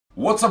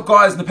What's up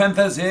guys,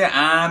 NepentheZ here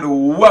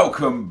and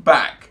welcome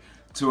back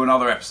to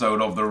another episode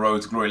of The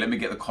Road to Glory. Let me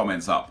get the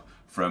comments up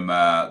from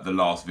the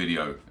last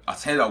video. I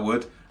said I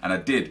would and I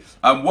did.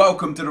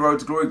 Welcome to The Road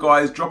to Glory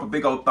guys. Drop a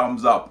big old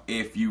thumbs up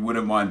if you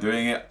wouldn't mind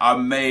doing it. I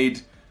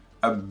made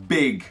a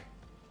big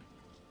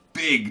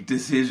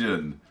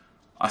decision.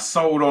 I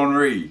sold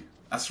Henry.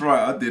 That's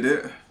right, I did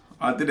it.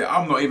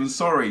 I'm not even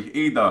sorry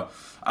either.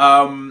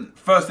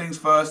 First things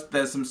first,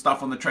 there's some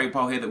stuff on the trade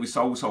pile here that we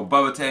sold. We sold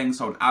Boateng,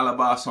 sold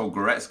Alaba, sold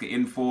Goretzka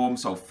in form,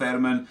 sold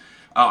Fährmann.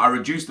 I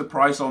reduced the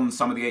price on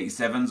some of the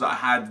 87s that I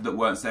had that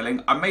weren't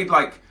selling. I made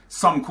like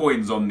some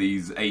coins on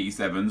these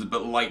 87s,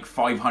 but like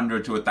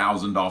 500 to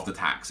 1,000 after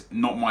tax.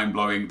 Not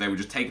mind-blowing. They were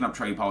just taking up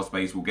trade pile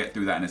space. We'll get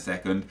through that in a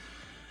second.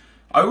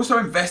 I also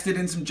invested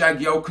in some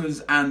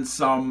Jagielkas and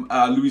some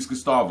Luis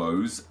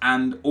Gustavos,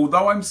 and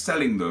although I'm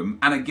selling them,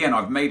 and again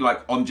I've made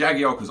like on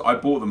Jagielkas I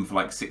bought them for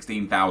like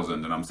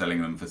 16,000 and I'm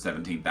selling them for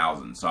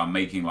 17,000, so I'm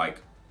making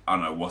like, I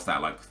don't know, what's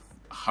that, like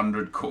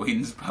 100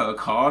 coins per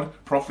card.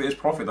 Profit is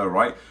profit though,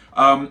 right?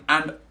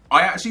 And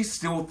I actually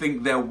still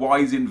think they're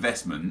wise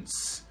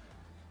investments,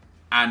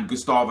 and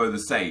Gustavo the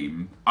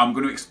same. I'm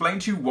going to explain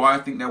to you why I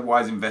think they're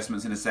wise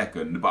investments in a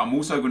second, but I'm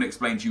also going to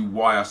explain to you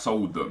why I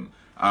sold them.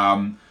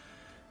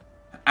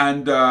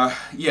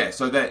 Yeah,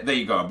 so there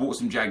you go. I bought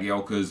some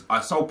Jagielkas. I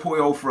sold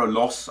Puyol for a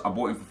loss. I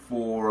bought him for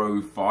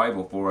 405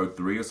 or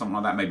 403 or something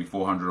like that, maybe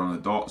 400 on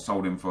the dot.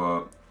 Sold him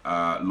for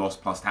loss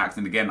plus tax.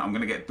 And again, I'm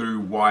going to get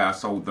through why I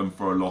sold them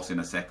for a loss in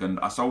a second.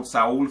 I sold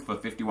Saul for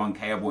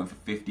 51k. I bought him for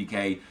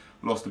 50k.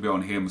 Lost a bit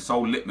on him.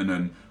 Sold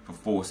Lippmann for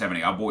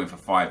 470. I bought him for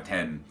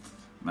 510.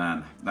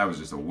 Man, that was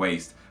just a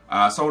waste.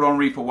 Sold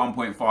Henry for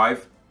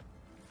 1.5.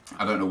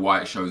 I don't know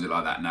why it shows it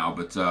like that now,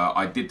 but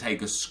I did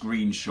take a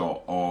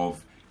screenshot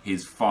of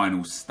his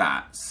final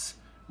stats,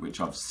 which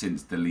I've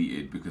since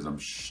deleted because I'm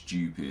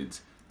stupid.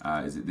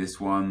 Is it this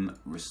one?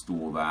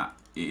 Restore that.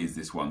 It is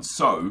this one.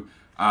 So,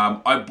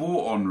 I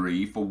bought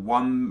Henry for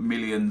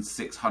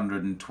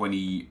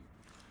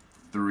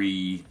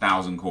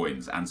 1,623,000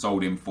 coins and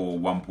sold him for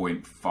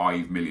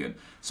 1.5 million.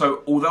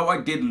 So, although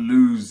I did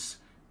lose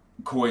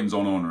coins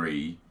on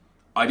Henry,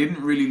 I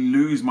didn't really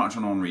lose much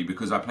on Henry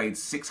because I played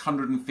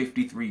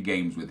 653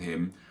 games with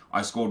him.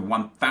 I scored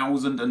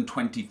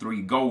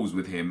 1,023 goals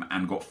with him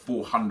and got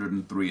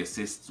 403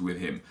 assists with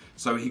him.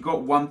 So he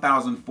got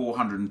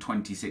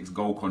 1,426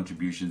 goal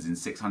contributions in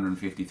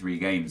 653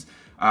 games.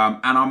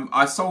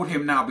 I sold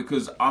him now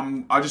because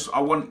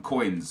I want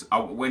coins.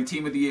 When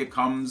Team of the Year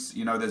comes,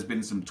 you know, there's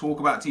been some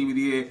talk about Team of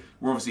the Year.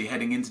 We're obviously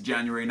heading into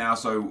January now,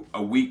 so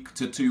a week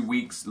to 2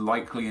 weeks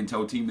likely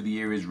until Team of the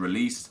Year is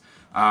released.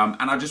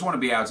 And I just want to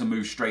be able to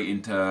move straight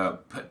into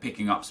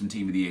picking up some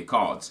Team of the Year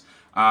cards.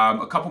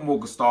 A couple more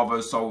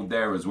Gustavos sold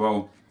there as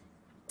well.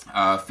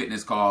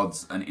 Fitness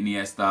cards, an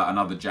Iniesta,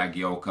 another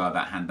Jagielka,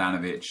 that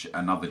Handanovic,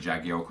 another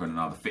Jagielka, and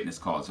another fitness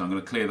card. So I'm going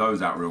to clear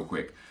those out real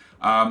quick.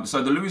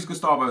 So the Luis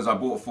Gustavos I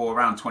bought for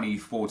around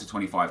 24 to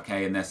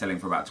 25k, and they're selling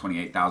for about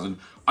 28,000.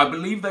 I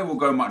believe they will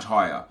go much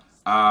higher.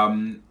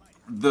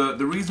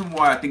 The reason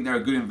why I think they're a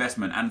good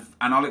investment, and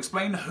I'll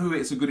explain who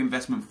it's a good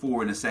investment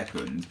for in a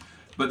second,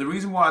 but the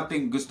reason why I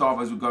think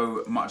Gustavos will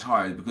go much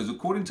higher is because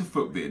according to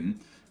Footbin,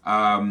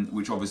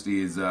 which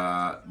obviously is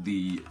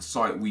the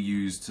site we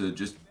use to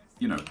just,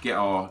 you know, get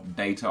our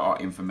data, our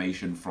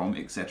information from,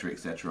 etc,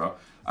 etc.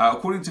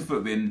 According to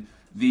Footbin,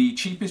 the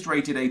cheapest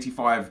rated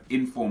 85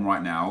 in form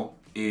right now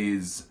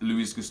is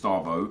Luis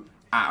Gustavo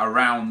at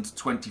around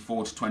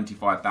 24 to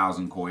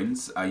 25,000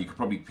 coins. You could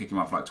probably pick him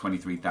up for like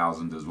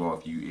 23,000 as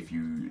well if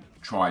you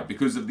tried,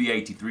 because of the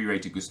 83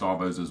 rated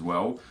Gustavos as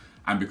well.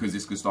 And because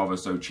this Gustavo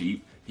is so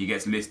cheap, he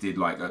gets listed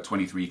like at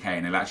 23k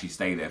and he'll actually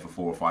stay there for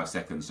 4 or 5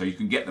 seconds. So you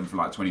can get them for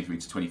like 23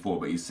 to 24,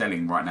 but he's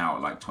selling right now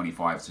at like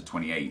 25 to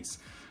 28s.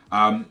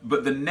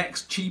 But the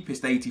next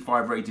cheapest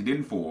 85 rated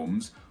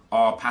informs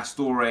are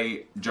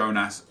Pastore,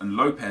 Jonas and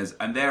Lopez,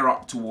 and they're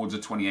up towards a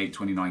 28,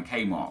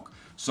 29k mark.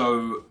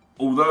 So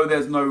although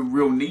there's no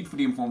real need for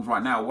the informs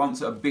right now,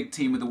 once a big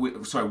team of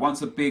the,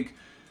 once a big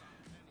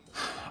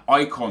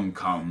icon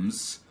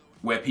comes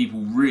where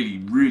people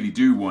really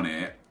do want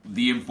it,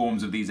 the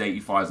informs of these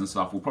 85s and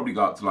stuff will probably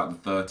go up to like the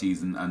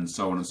 30s and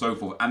so on and so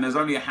forth. And there's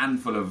only a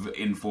handful of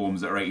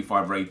informs that are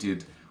 85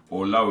 rated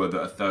or lower that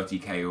are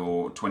 30k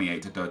or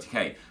 28 to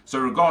 30k. So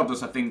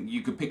regardless, I think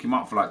you could pick him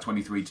up for like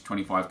 23 to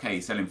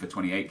 25k, sell him for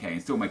 28k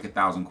and still make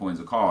 1,000 coins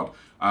a card.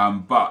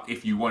 But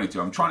if you wanted to,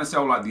 I'm trying to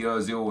sell like the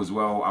Ozil as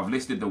well. I've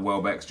listed the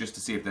Welbecks just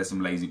to see if there's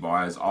some lazy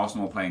buyers.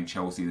 Arsenal are playing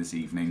Chelsea this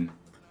evening.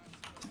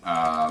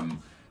 Well,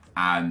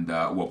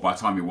 by the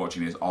time you're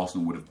watching this,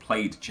 Arsenal would have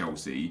played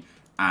Chelsea.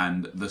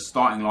 And the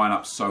starting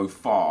lineup so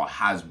far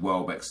has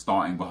Welbeck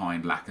starting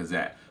behind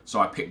Lacazette. So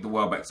I picked the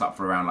Welbecks up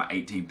for around like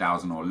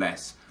 18,000 or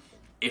less.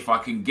 If I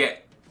can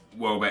get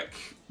Welbeck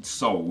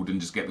sold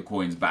and just get the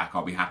coins back,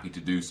 I'll be happy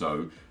to do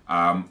so.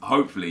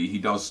 Hopefully he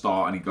does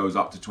start and he goes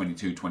up to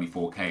 22,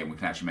 24k and we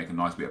can actually make a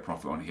nice bit of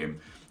profit on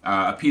him.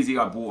 A PZ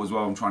I bought as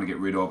well, I'm trying to get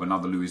rid of.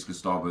 Another Luis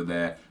Gustavo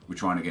there. We're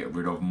trying to get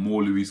rid of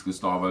more Luis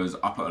Gustavos,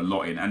 up at a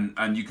lot in.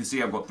 And you can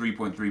see I've got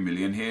 3.3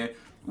 million here.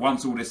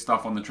 once all this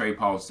stuff on the trade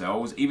pile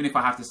sells, even if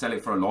I have to sell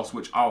it for a loss,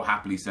 which I'll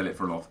happily sell it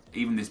for a loss,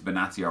 even this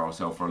Benatia I'll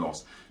sell for a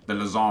loss, the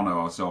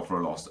Lozano I'll sell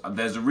for a loss.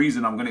 There's a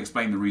reason, I'm going to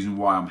explain the reason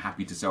why I'm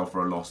happy to sell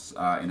for a loss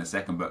in a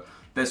second, but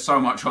there's so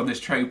much on this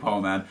trade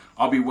pile, man.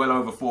 I'll be well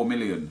over 4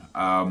 million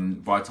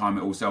by the time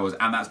it all sells,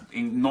 and that's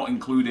not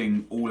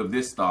including all of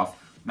this stuff.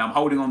 Now I'm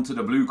holding on to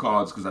the blue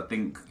cards because I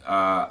think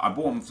I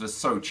bought them for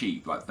so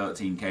cheap, like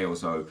 13k or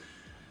so,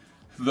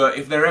 that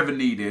if they're ever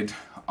needed,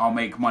 I'll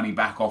make money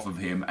back off of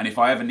him. And if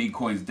I ever need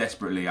coins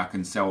desperately, I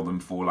can sell them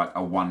for like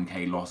a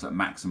 1k loss at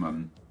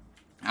maximum.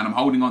 And I'm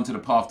holding on to the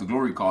Path to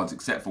Glory cards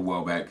except for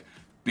Welbeck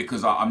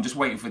because I'm just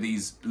waiting for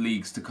these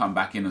leagues to come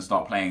back in and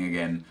start playing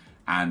again,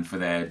 and for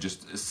their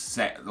just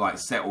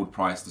settled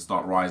price to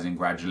start rising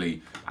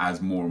gradually as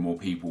more and more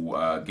people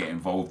get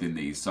involved in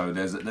these. So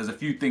there's a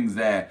few things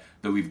there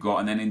that we've got.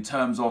 And then in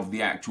terms of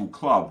the actual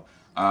club,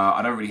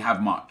 I don't really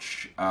have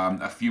much.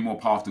 A few more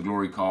Path to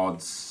Glory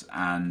cards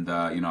and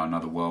you know,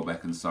 another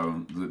Welbeck and so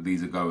on.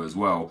 These are go as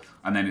well.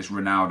 And then it's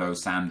Ronaldo,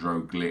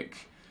 Sandro, Glick,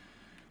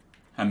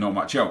 and not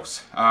much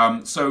else.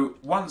 So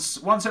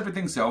once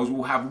everything sells,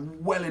 we'll have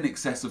well in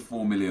excess of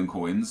 4 million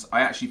coins.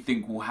 I actually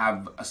think we'll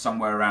have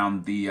somewhere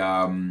around the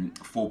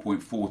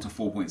 4.4 to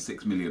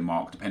 4.6 million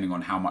mark, depending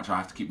on how much I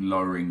have to keep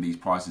lowering these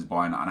prices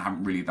by. And I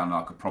haven't really done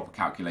like a proper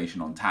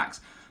calculation on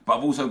tax. But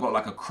I've also got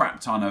like a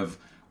crap ton of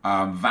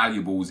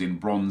valuables in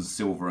bronze,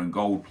 silver and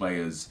gold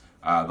players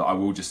that I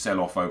will just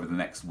sell off over the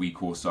next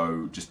week or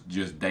so,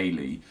 just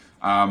daily.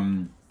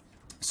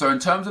 So in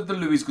terms of the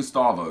Luis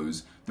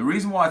Gustavos, the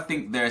reason why I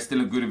think they're still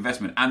a good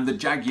investment, and the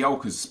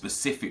Jagielkas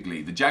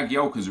specifically, the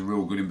Jagielkas are a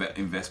real good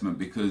investment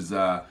because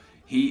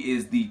he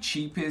is the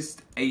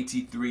cheapest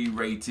 83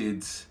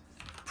 rated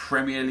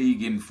Premier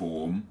League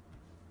inform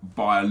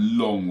by a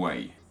long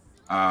way.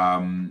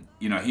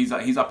 You know, he's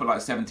up at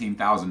like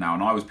 17,000 now,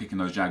 and I was picking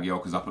those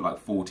Jagielkas up at like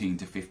 14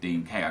 to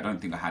 15k. I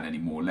don't think I had any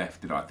more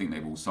left, did I? I think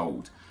they've all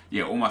sold.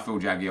 Yeah, all my Phil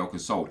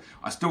Jagielkas sold.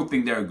 I still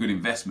think they're a good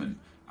investment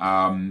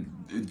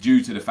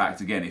due to the fact,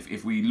 again,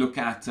 if we look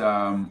at,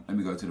 let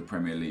me go to the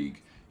Premier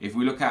League. If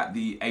we look at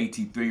the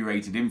 83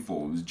 rated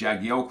informs,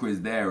 Jagielka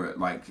is there at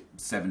like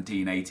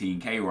 17,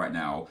 18k right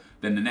now.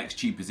 Then the next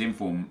cheapest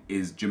inform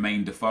is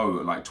Jermaine Defoe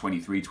at like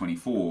 23,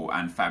 24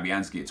 and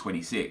Fabianski at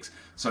 26.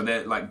 So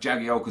they're like,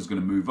 Jagielka's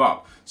going to move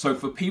up. So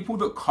for people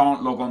that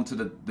can't log on to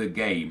the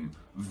game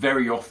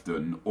very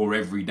often or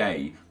every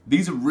day,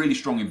 these are really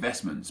strong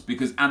investments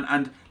because,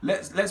 and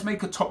let's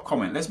make a top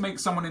comment. Let's make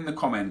someone in the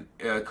comment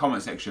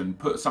section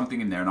put something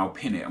in there and I'll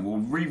pin it and we'll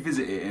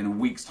revisit it in a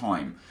week's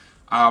time.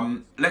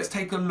 Let's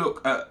take a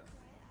look at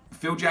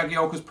Phil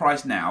Jagielka's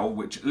price now,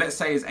 which let's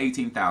say is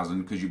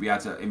 18,000, because you'll be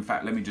able to, in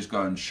fact, let me just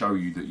go and show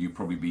you that you'll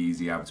probably be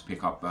easily able to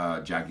pick up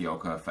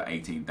Jagielka for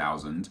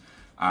 18,000.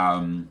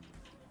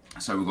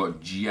 So we've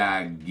got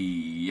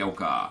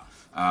Jagielka,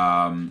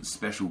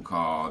 special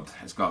card,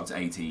 let's go up to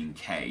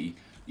 18k.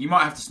 You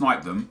might have to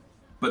snipe them,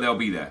 but they'll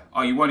be there.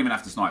 Oh, you won't even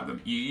have to snipe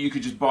them. You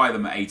could just buy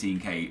them at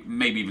 18k,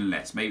 maybe even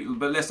less,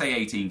 but let's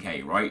say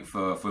 18k, right,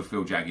 for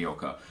Phil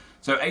Jagielka.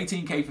 So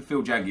 18k for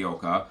Phil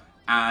Jagielka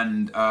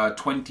and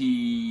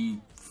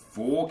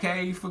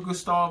 24k for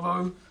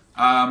Gustavo.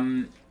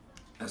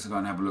 Let's go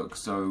and have a look.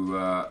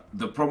 So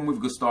the problem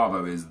with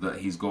Gustavo is that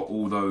he's got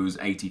all those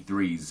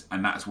 83s,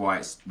 and that's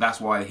why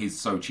he's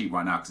so cheap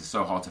right now, because it's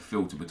so hard to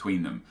filter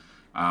between them.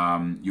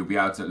 You'll be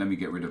able to, let me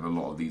get rid of a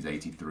lot of these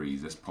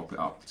 83s. Let's pop it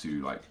up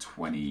to like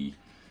 21k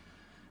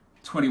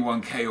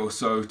or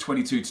so,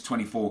 22 to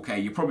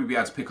 24k. You'll probably be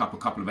able to pick up a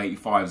couple of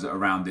 85s at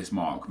around this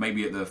mark,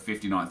 maybe at the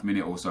 59th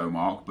minute or so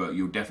mark, but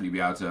you'll definitely be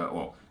able to,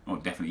 or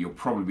not definitely, you'll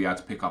probably be able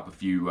to pick up a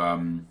few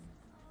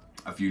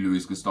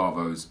Luis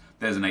Gustavos.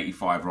 There's an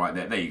 85 right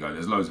there. There you go.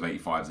 There's loads of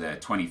 85s there.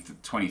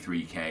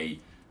 23k,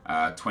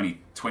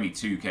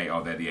 22k.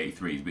 Oh, they're the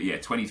 83s. But yeah,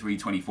 23,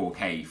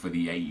 24k for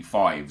the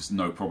 85s.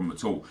 No problem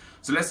at all.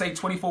 So let's say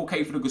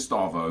 24k for the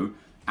Gustavo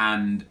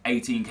and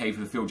 18k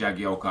for the Phil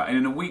Jagielka. And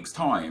in a week's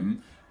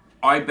time,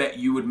 I bet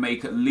you would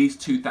make at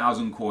least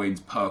 2,000 coins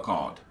per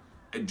card.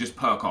 Just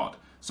per card.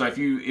 So if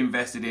you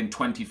invested in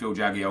 20 Phil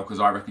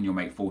Jagielkas, I reckon you'll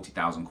make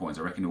 40,000 coins.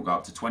 I reckon you'll go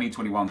up to 20,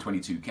 21,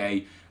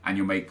 22k, and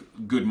you'll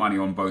make good money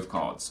on both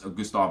cards,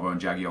 Gustavo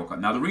and Jagielka.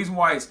 Now, the reason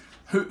why it's,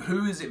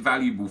 who is it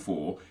valuable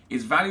for?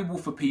 It's valuable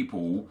for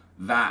people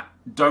that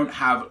don't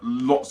have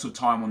lots of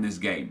time on this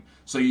game.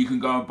 So you can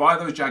go and buy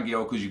those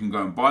Jagielkas, you can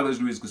go and buy those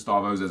Luis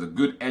Gustavos. There's a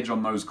good edge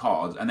on those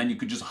cards, and then you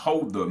could just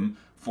hold them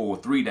for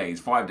 3 days,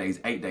 5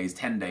 days, 8 days,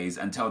 10 days,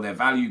 until their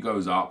value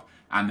goes up,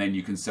 and then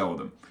you can sell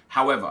them.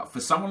 However, for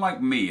someone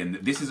like me, and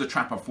this is a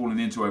trap I've fallen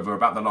into over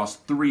about the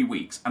last 3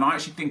 weeks, and I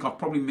actually think I've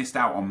probably missed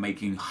out on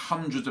making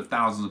hundreds of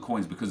thousands of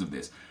coins because of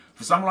this.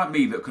 For someone like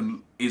me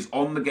that is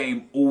on the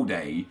game all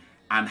day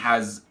and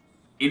has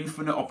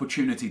infinite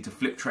opportunity to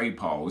flip trade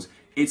piles,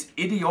 it's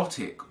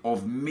idiotic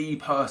of me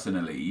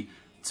personally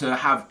to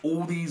have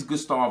all these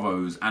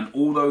Gustavos and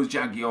all those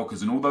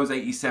Jagielkas and all those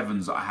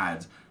 87s that I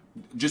had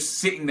just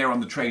sitting there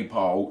on the trade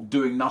pile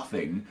doing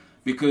nothing,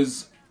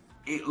 because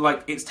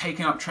it's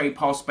taking up trade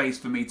pile space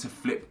for me to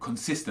flip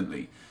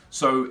consistently.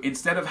 So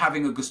instead of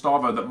having a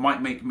Gustavo that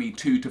might make me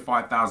 2,000 to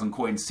 5,000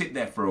 coins sit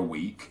there for a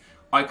week,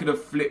 I could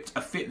have flipped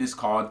a fitness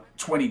card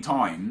 20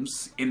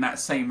 times in that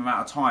same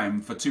amount of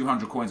time for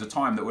 200 coins a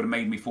time. That would have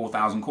made me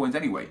 4,000 coins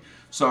anyway.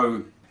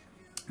 So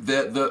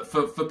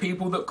for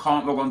people that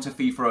can't log on to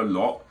FIFA a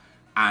lot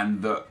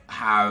and that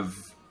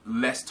have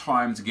less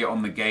time to get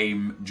on the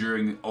game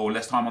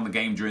less time on the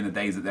game during the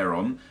days that they're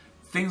on,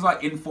 things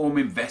like inform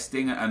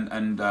investing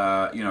and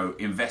you know,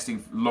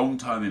 investing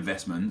long-term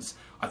investments,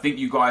 I think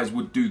you guys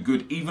would do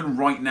good even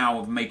right now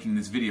of making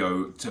this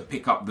video to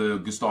pick up the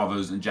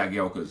Gustavos and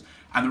Jagielkas.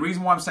 And the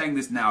reason why I'm saying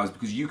this now is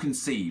because you can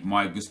see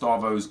my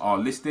Gustavos are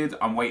listed.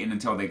 I'm waiting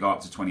until they go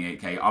up to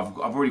 28k. I've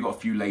already got a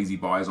few lazy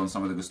buys on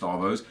some of the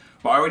Gustavos,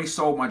 but I already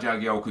sold my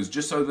Jagielkas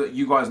just so that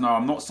you guys know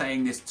I'm not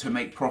saying this to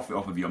make profit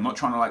off of you. I'm not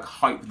trying to like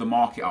hype the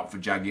market up for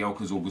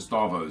Jagielkas or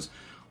Gustavos.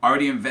 I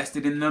already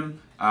invested in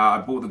them. I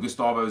bought the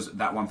Gustavos,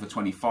 that one for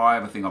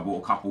 25. I think I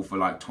bought a couple for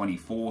like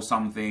 24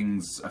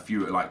 somethings, a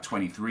few at like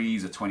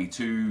 23s or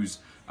 22s,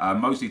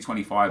 mostly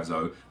 25s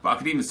though. But I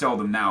could even sell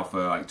them now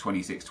for like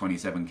 26,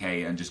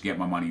 27k and just get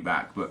my money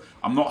back. But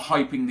I'm not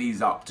hyping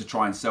these up to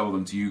try and sell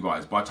them to you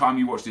guys. By the time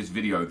you watch this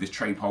video, this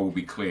trade pole will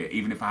be clear.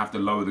 Even if I have to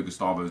lower the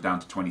Gustavos down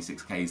to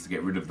 26k's to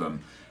get rid of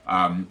them,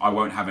 I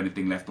won't have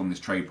anything left on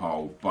this trade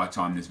pole by the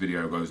time this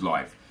video goes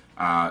live.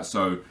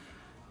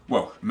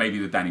 Well, maybe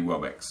the Danny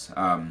Welbecks.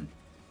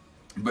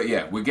 But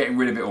yeah, we're getting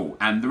rid of it all.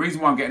 And the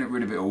reason why I'm getting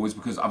rid of it all is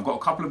because I've got a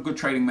couple of good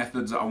trading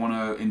methods that I want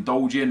to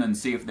indulge in and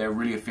see if they're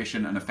really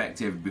efficient and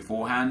effective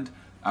beforehand.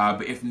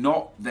 But if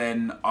not,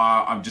 then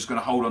I'm just going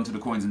to hold on to the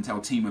coins until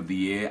Team of the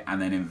Year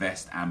and then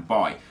invest and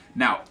buy.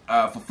 Now,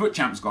 for Foot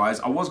Champs,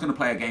 guys, I was going to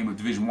play a game of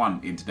Division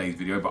 1 in today's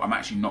video, but I'm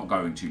actually not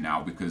going to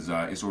now because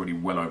it's already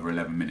well over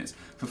 11 minutes.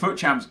 For Foot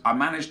Champs, I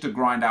managed to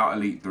grind out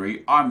Elite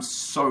 3. I'm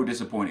so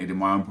disappointed in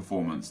my own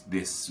performance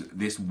this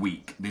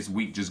week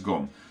just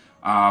gone.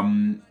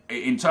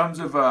 In terms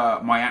of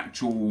my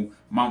actual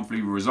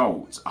monthly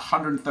results,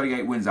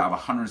 138 wins out of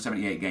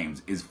 178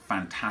 games is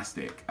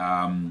fantastic.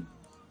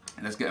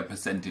 Let's get a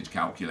percentage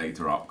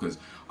calculator up because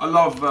I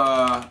love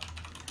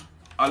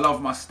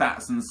my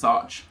stats and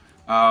such.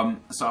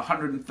 So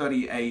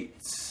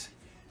 138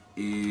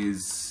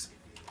 is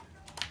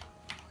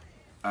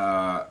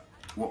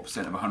what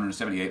percent of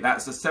 178?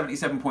 That's a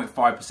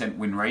 77.5%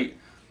 win rate.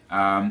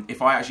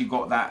 If I actually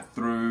got that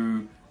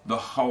through the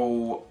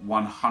whole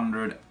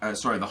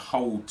the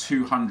whole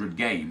 200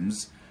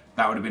 games,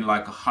 that would have been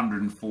like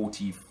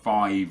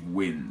 145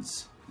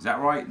 wins. Is that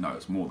right? No,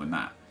 it's more than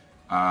that.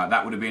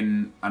 That would have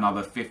been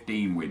another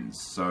 15 wins.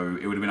 So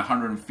it would have been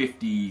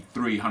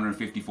 153,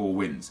 154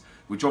 wins,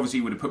 which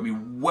obviously would have put me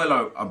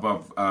well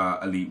above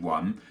Elite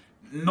 1.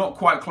 Not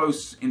quite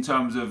close in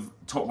terms of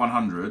top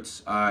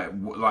 100s,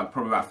 like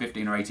probably about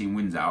 15 or 18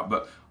 wins out.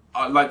 But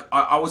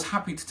I was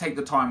happy to take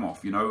the time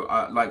off, you know.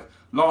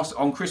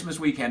 On Christmas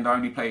weekend, I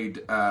only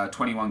played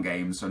 21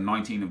 games, so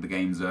 19 of the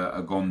games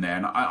are gone there.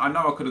 And I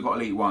know I could have got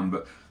Elite 1,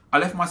 but I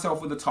left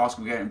myself with the task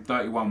of getting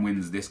 31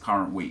 wins this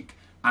current week.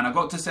 And I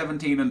got to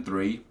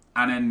 17-3,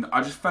 and then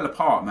I just fell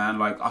apart, man.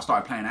 Like, I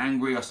started playing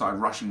angry, I started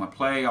rushing my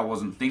play, I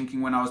wasn't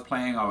thinking when I was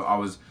playing, I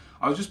was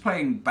just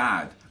playing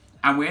bad.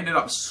 And we ended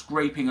up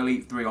scraping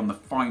Elite 3 on the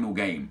final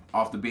game.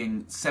 After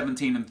being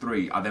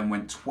 17-3, I then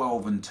went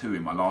 12-2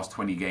 in my last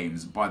 20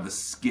 games by the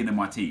skin of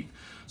my teeth.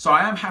 So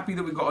I am happy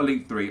that we got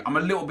Elite 3. I'm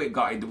a little bit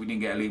gutted that we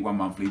didn't get Elite 1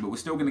 monthly, but we're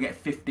still going to get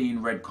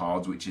 15 red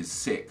cards, which is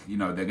sick. You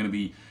know, they're going to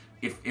be...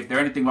 If they're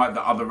anything like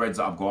the other reds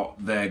that I've got,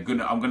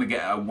 I'm gonna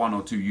get 1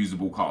 or 2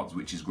 usable cards,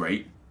 which is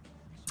great.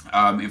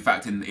 In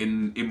fact,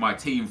 in my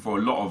team for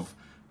a lot of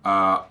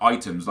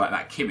items like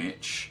that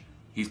Kimmich,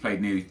 he's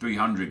played nearly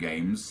 300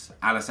 games.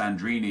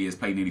 Alessandrini has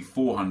played nearly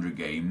 400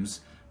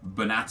 games.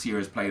 Benatia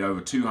has played over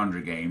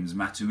 200 games.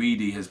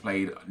 Matuidi has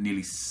played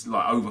nearly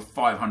over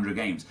 500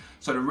 games.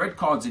 So the red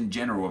cards in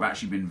general have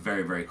actually been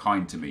very, very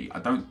kind to me. I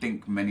don't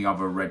think many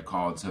other red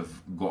cards have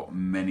got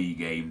many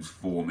games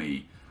for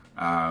me.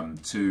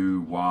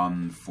 2,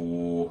 1,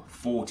 4,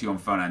 40 on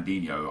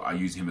Fernandinho. I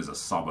use him as a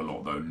sub a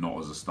lot though, not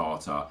as a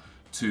starter.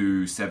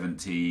 2,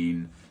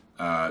 17,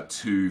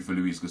 2 for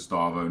Luis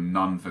Gustavo,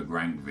 none for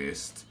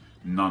Grankvist,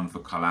 none for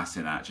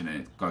Kolasinac, and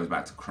then it goes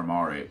back to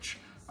Kramaric.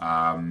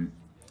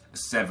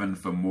 7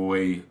 for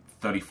Moy,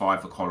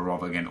 35 for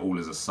Kolarov, again all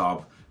as a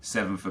sub.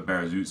 7 for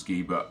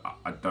Berezutski, but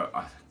I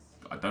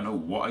don't know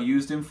what I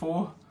used him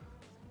for.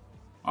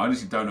 I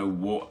honestly don't know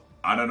what.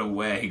 I don't know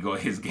where he got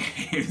his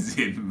games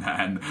in,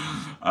 man.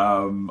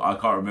 I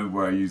can't remember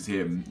where I used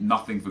him.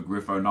 Nothing for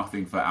Griffo,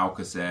 nothing for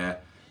Alcacer.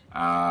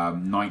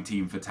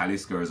 19 for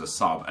Talisca as a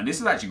sub. And this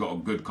has actually got a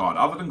good card.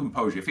 Other than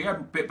Composure, if he had a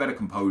bit better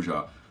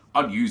Composure,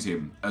 I'd use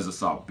him as a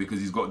sub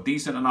because he's got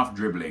decent enough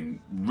dribbling,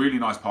 really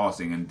nice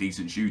passing and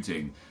decent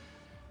shooting.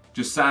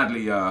 Just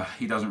sadly,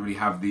 he doesn't really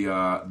have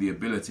the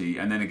ability.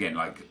 And then again,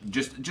 like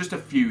just a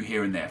few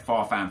here and there.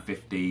 Farfan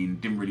 15,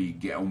 didn't really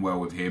get on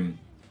well with him.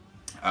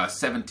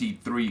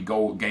 73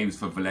 goal games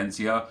for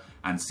Valencia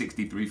and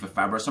 63 for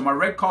Fabra. So my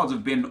red cards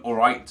have been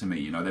alright to me,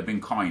 you know, they've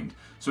been kind.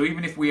 So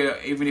even if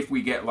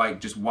we get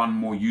like just 1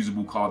 more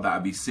usable card,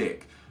 that'd be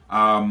sick.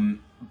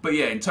 But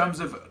yeah, in terms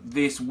of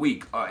this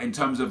week, in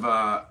terms of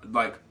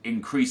like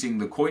increasing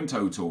the coin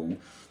total,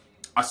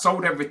 I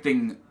sold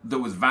everything that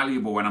was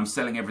valuable and I'm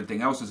selling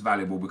everything else that's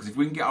valuable, because if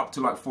we can get up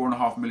to like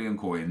 4.5 million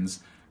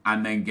coins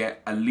and then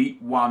get Elite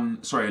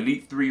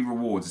 3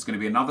 rewards, it's going to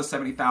be another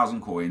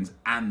 70,000 coins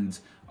and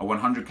a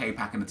 100k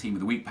pack and a Team of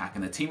the Week pack.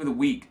 And the Team of the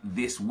Week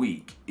this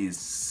week is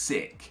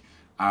sick.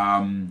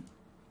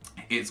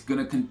 It's going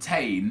to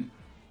contain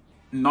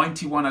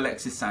 91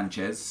 Alexis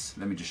Sanchez.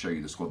 Let me just show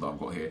you the squad that I've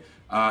got here.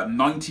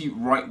 90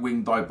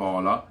 right-wing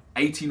Dybala,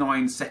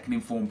 89 second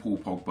inform Paul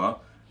Pogba,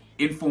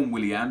 inform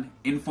Willian,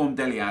 inform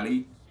Dele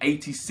Alli,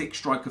 86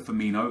 striker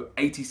Firmino,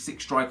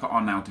 86 striker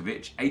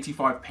Arnautovic,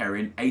 85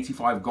 Perrin,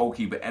 85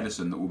 goalkeeper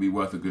Ederson that will be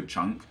worth a good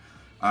chunk,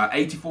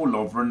 84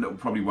 Lovren that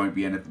probably won't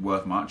be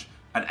worth much,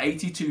 an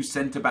 82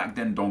 centre-back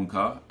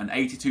Dendoncker, an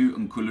 82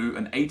 Nkulu,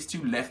 an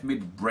 82 left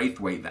mid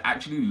Braithwaite that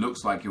actually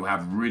looks like he'll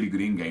have really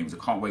good in-games. I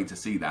can't wait to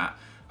see that.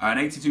 An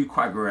 82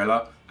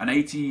 Quagliarella, an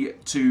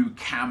 82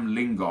 Cam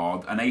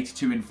Lingard, an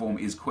 82 inform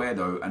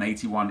Izquierdo, an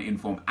 81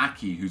 inform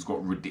Aki, who's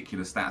got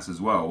ridiculous stats as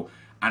well,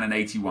 and an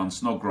 81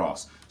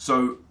 Snodgrass.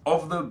 So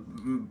of the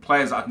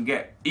players I can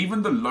get,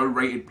 even the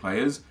low-rated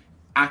players,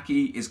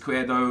 Aki,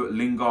 Izquierdo,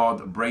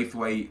 Lingard,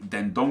 Braithwaite,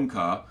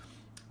 Dendoncker,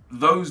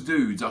 those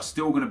dudes are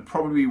still going to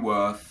probably be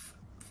worth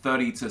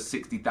 30 to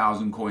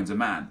 60,000 coins a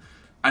man.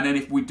 And then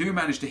if we do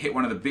manage to hit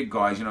one of the big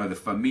guys, you know, the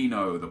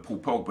Firmino, the Paul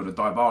Pogba, the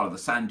Dybala, the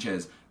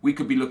Sanchez, we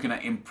could be looking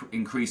at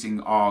increasing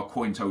our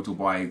coin total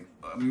by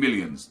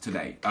millions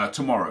today,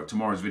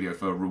 tomorrow's video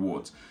for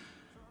rewards.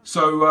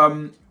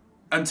 So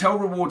until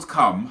rewards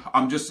come,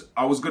 I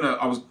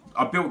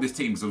built this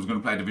team because I was going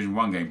to play a Division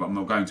 1 game, but I'm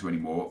not going to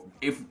anymore.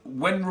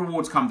 When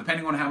rewards come,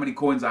 depending on how many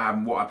coins I have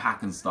and what I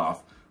pack and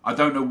stuff, I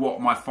don't know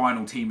what my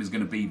final team is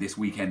going to be this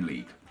weekend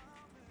league.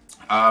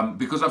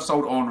 Because I've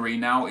sold Henry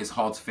now, it's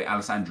hard to fit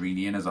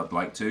Alessandrini in as I'd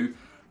like to.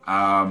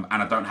 And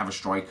I don't have a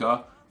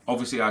striker.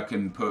 Obviously, I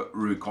can put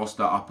Rui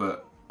Costa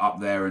up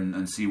there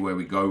and see where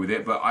we go with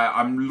it. But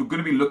I'm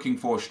going to be looking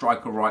for a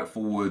striker right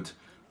forward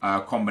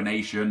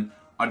combination.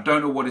 I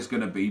don't know what it's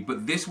going to be.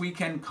 But this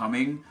weekend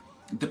coming,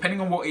 depending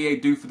on what EA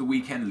do for the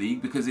weekend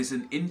league, because it's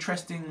an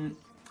interesting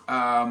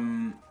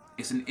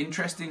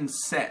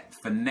set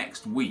for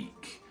next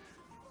week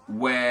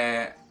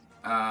where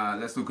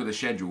let's look at the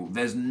schedule.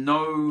 There's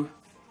no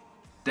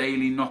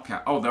daily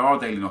knockout. Oh, there are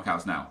daily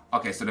knockouts now.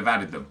 Okay, so they've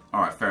added them. All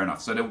right, fair enough.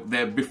 So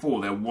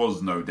before there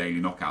was no daily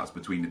knockouts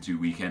between the two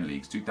weekend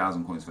leagues.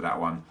 2,000 coins for that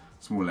one.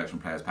 Small election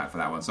players pack for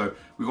that one. So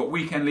we've got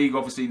weekend league,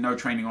 obviously no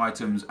training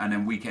items, and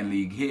then weekend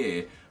league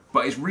here.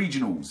 But it's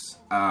regionals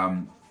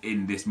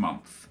in this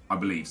month, I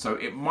believe. So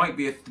it might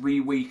be a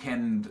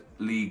 3-weekend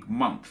league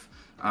month.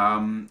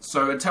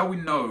 So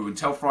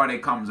until Friday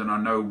comes and I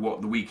know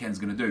what the weekend's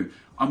going to do,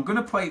 I'm going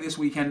to play this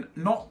weekend,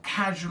 not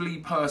casually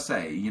per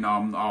se, you know,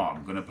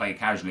 I'm going to play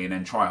casually and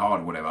then try hard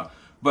or whatever,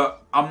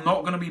 but I'm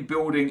not going to be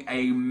building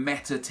a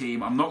meta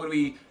team. I'm not going to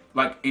be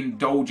like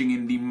indulging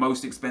in the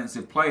most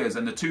expensive players,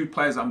 and the two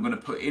players I'm going to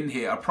put in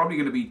here are probably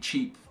going to be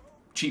cheap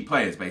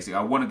players, basically.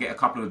 I want to get a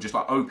couple of just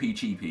like OP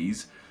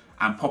cheapies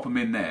and pop them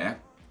in there.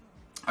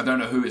 I don't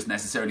know who it's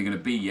necessarily going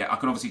to be yet. I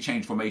can obviously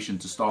change formation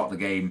to start the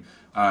game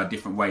a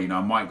different way. You know,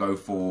 I might go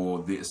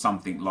for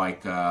something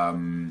like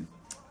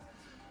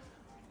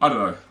I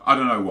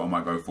don't know what I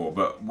might go for,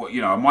 but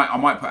you know, I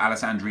might put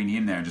Alessandrini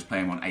in there and just play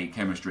him on 8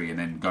 chemistry, and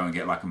then go and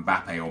get like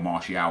Mbappe or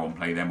Martial and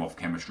play them off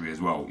chemistry as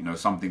well. You know,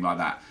 something like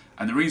that.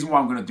 And the reason why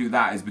I'm going to do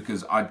that is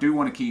because I do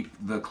want to keep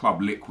the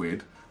club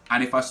liquid.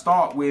 And if I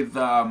start with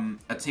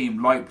a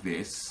team like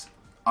this,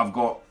 I've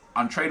got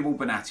untradeable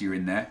Benatia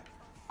in there,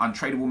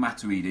 untradeable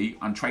Matuidi,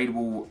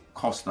 untradeable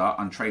Costa,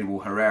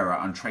 untradeable Herrera,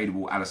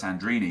 untradeable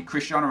Alessandrini.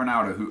 Cristiano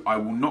Ronaldo, who I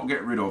will not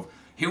get rid of,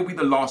 he'll be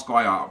the last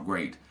guy I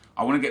upgrade.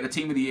 I want to get the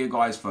Team of the Year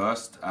guys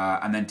first,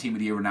 and then Team of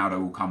the Year Ronaldo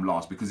will come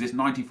last, because this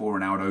 94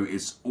 Ronaldo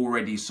is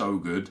already so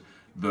good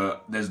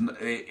that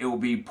it will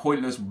be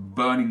pointless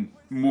burning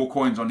more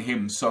coins on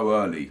him so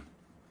early.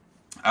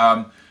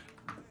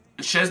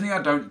 Szczesny,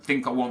 I don't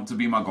think I want to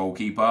be my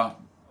goalkeeper.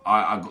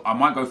 I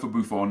might go for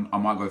Buffon. I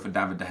might go for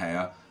David De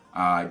Gea.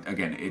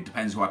 Again, it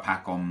depends who I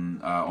pack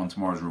on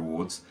tomorrow's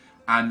rewards.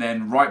 And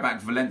then right back,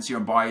 Valencia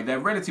and Bailly. They're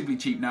relatively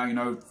cheap now, you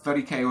know,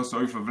 30k or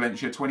so for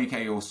Valencia,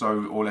 20k or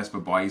so or less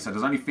for Bailly. So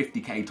there's only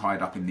 50k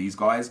tied up in these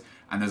guys,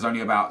 and there's only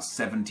about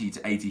 70 to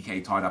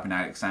 80k tied up in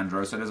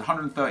Alexandro. So there's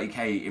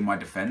 130k in my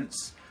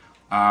defence.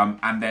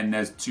 And then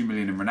there's 2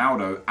 million in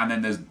Ronaldo, and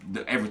then there's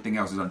everything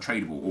else is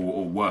untradeable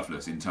or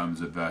worthless in terms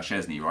of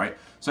Szczesny, right?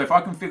 So if I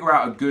can figure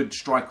out a good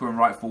striker and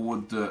right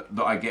forward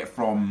that I get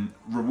from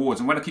rewards,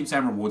 and when I keep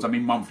saying rewards, I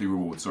mean monthly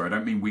rewards. Sorry, I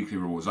don't mean weekly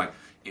rewards.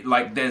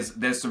 Like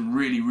there's some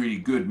really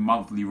good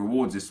monthly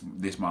rewards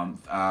this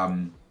month.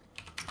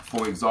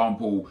 For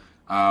example,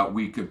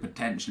 we could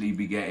potentially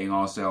be getting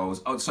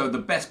ourselves. So the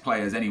best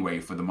players anyway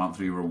for the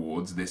monthly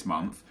rewards this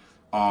month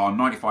are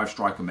 95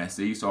 striker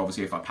Messi. So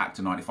obviously if I packed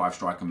a 95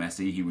 striker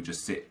Messi, he would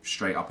just sit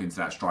straight up into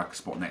that striker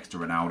spot next to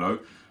Ronaldo.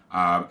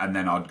 and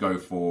then I'd go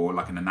for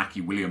like an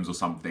Inaki Williams or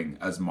something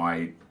as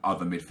my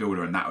other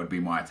midfielder, and that would be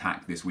my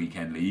attack this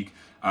weekend league.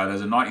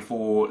 There's a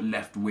 94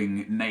 left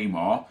wing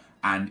Neymar,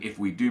 and if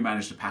we do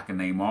manage to pack a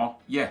Neymar,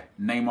 yeah,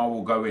 Neymar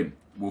will go in.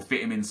 We'll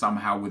fit him in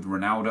somehow with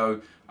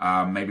Ronaldo.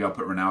 Maybe I'll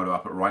put Ronaldo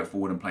up at right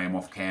forward and play him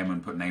off Cam,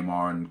 and put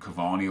Neymar and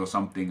Cavani or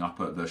something up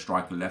at the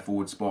striker left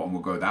forward spot, and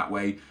we'll go that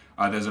way.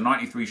 There's a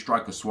 93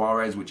 striker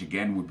Suarez, which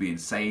again would be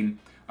insane.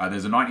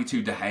 There's a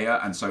 92 De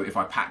Gea, and so if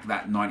I pack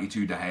that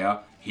 92 De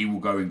Gea, he will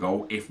go in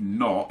goal. If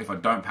not, if I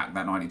don't pack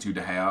that 92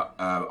 De Gea,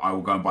 I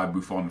will go and buy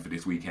Buffon for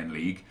this weekend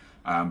league.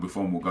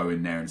 Buffon will go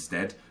in there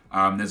instead.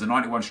 There's a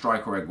 91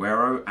 striker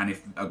Aguero, and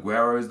if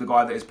Aguero is the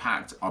guy that is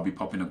packed, I'll be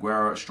popping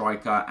Aguero at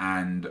striker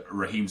and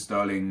Raheem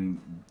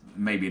Sterling,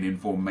 maybe an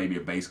inform, maybe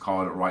a base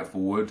card at right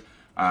forward,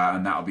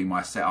 and that'll be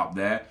my setup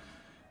there.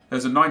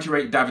 There's a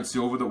 98 David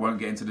Silva that won't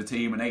get into the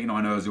team, an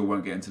 89 Ozil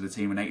won't get into the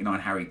team, an 89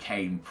 Harry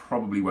Kane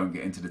probably won't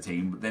get into the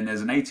team. But then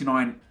there's an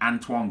 89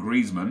 Antoine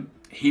Griezmann.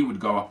 He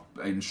would go up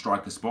in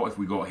striker spot if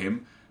we got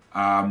him.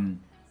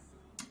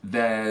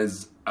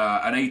 There's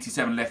an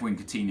 87 left wing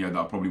Coutinho that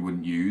I probably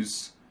wouldn't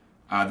use.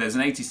 There's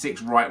an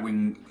 86 right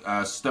wing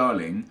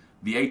Sterling,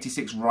 the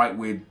 86 right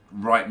mid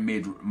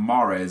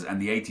Mahrez, and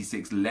the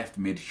 86 left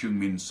mid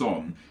Heung-min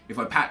Son. If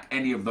I pack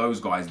any of those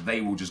guys,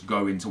 they will just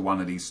go into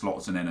one of these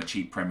slots, and then a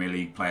cheap Premier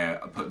League player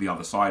put the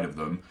other side of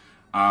them.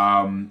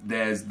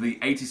 There's the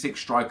 86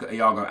 striker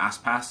Iago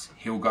Aspas.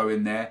 He'll go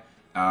in there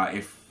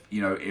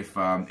if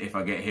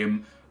I get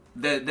him.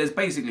 There's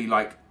basically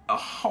like a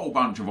whole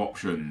bunch of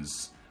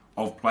options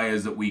of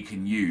players that we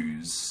can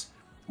use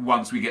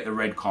once we get the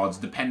red cards,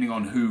 depending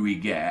on who we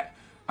get,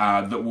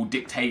 that will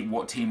dictate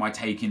what team I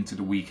take into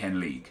the weekend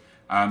league.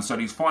 So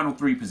these final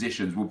three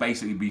positions will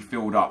basically be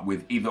filled up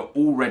with either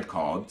all red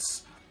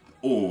cards,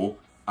 or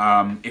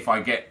if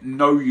I get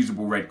no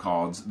usable red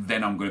cards,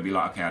 then I'm going to be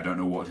like, okay, I don't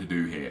know what to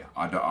do here.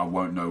 I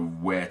won't know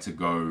where to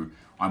go.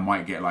 I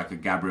might get like a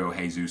Gabriel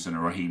Jesus and a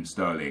Raheem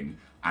Sterling,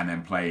 and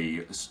then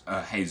play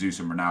Jesus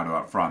and Ronaldo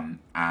up front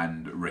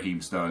and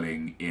Raheem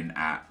Sterling in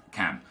at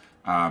Cam.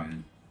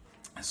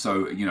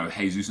 So,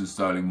 Jesus and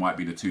Sterling might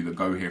be the two that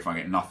go here if I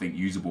get nothing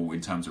usable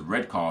in terms of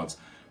red cards.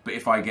 But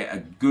if I get a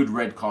good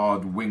red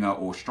card winger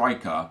or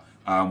striker,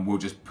 we'll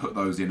just put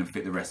those in and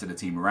fit the rest of the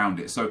team around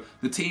it. So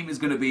the team is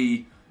going to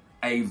be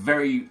a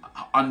very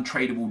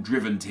untradeable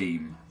driven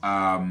team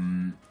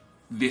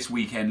this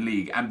weekend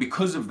league. And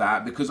because of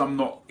that,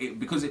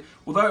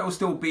 although it will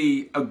still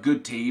be a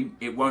good team,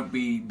 it won't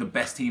be the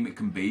best team it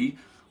can be.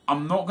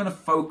 I'm not going to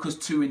focus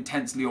too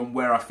intensely on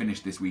where I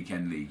finish this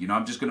weekend league.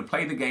 I'm just going to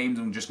play the games,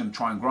 and I'm just going to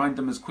try and grind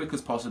them as quick as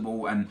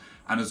possible, and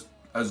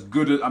as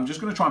good as I'm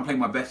just going to try and play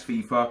my best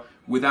FIFA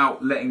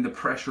without letting the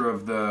pressure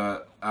of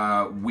the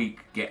week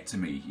get to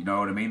me. You know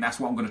what I mean? That's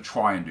what I'm going to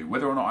try and do.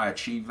 Whether or not I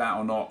achieve that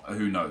or not,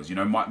 who knows?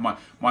 My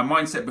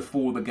mindset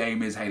before the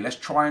game is, hey, let's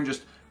try and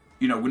just,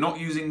 we're not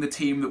using the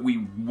team that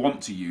we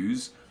want to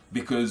use,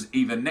 because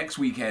either next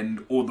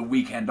weekend or the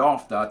weekend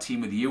after,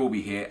 Team of the Year will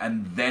be here,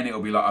 and then it'll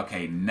be like,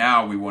 okay,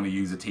 now we want to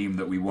use a team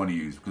that we want to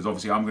use. Because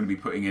obviously I'm going to be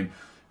putting in,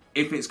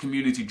 if it's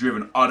community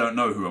driven, I don't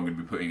know who I'm going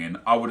to be putting in.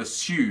 I would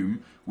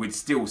assume we'd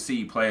still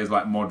see players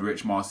like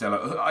Modric,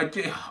 Marcelo. I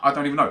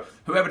don't even know.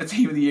 Whoever the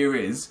Team of the Year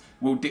is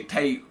will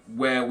dictate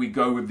where we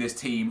go with this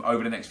team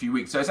over the next few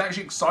weeks. So it's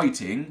actually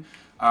exciting,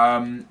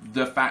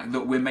 the fact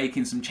that we're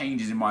making some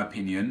changes, in my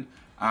opinion.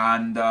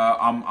 And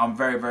I'm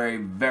very, very,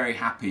 very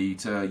happy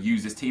to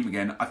use this team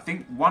again. I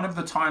think one of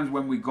the times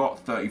when we got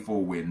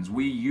 34 wins,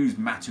 we used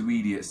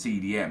Matuidi at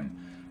CDM.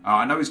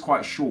 I know he's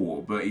quite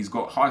short, but he's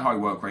got high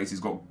work rates. He's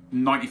got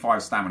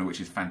 95 stamina, which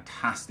is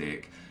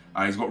fantastic.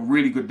 He's got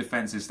really good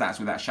defensive stats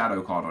with that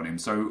shadow card on him.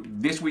 So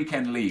this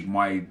weekend league,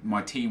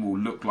 my team will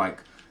look like,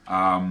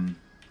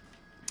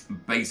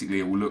 basically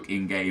it will look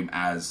in-game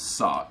as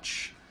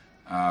such,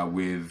 let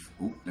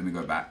me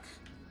go back,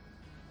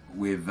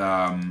 with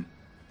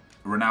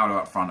Ronaldo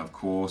up front, of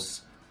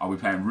course. I'll be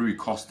playing Rui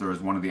Costa as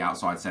one of the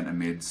outside centre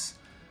mids.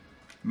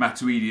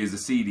 Matuidi as a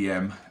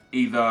CDM.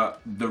 Either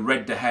the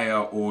Red De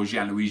Gea or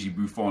Gianluigi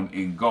Buffon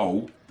in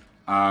goal.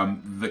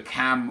 The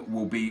cam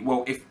will be,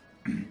 well,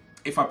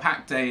 if I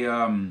packed a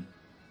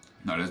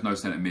no, there's no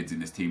centre mids in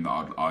this team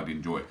that I'd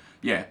enjoy.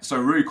 Yeah, so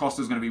Rui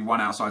Costa is going to be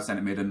one outside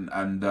centre mid,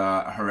 and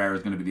Herrera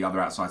is going to be the other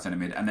outside centre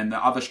mid, and then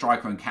the other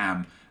striker and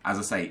cam, as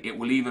I say, it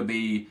will either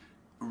be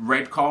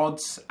red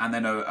cards and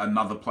then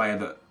another player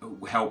that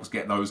helps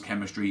get those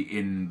chemistry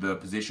in the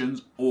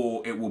positions,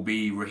 or it will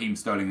be Raheem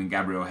Sterling and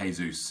Gabriel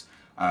Jesus,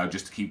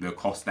 just to keep the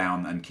cost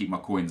down and keep my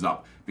coins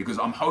up. Because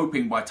I'm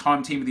hoping by the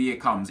time Team of the Year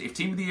comes, if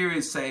Team of the Year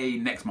is, say,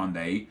 next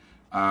Monday,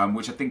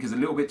 which I think is a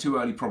little bit too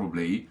early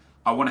probably,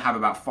 I want to have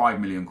about 5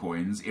 million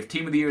coins. If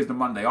Team of the Year is the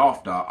Monday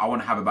after, I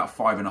want to have about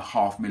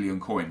 5.5 million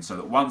coins, so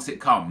that once it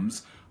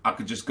comes, I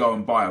could just go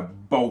and buy a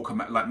bulk,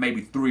 like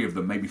maybe 3 of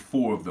them, maybe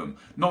 4 of them.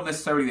 Not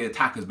necessarily the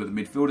attackers, but the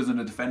midfielders and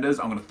the defenders.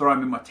 I'm going to throw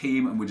them in my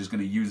team, and we're just going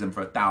to use them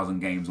for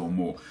 1,000 games or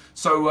more.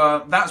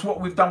 So that's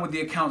what we've done with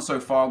the account so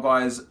far,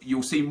 guys.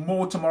 You'll see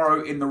more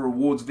tomorrow in the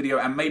rewards video,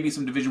 and maybe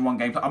some Division 1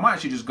 gameplay. I might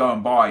actually just go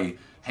and buy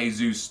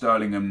Jesus,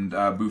 Sterling, and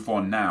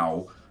Buffon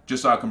now,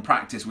 just so I can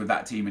practice with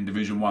that team in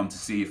Division 1 to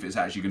see if it's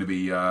actually going to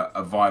be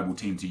a viable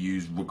team to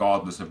use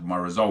regardless of my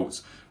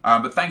results.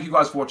 But thank you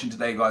guys for watching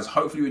today, guys.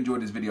 Hopefully you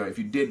enjoyed this video. If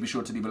you did, be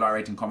sure to leave a like,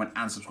 rating, comment,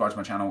 and subscribe to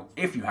my channel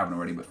if you haven't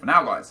already. But for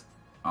now, guys,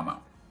 I'm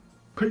out.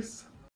 Peace.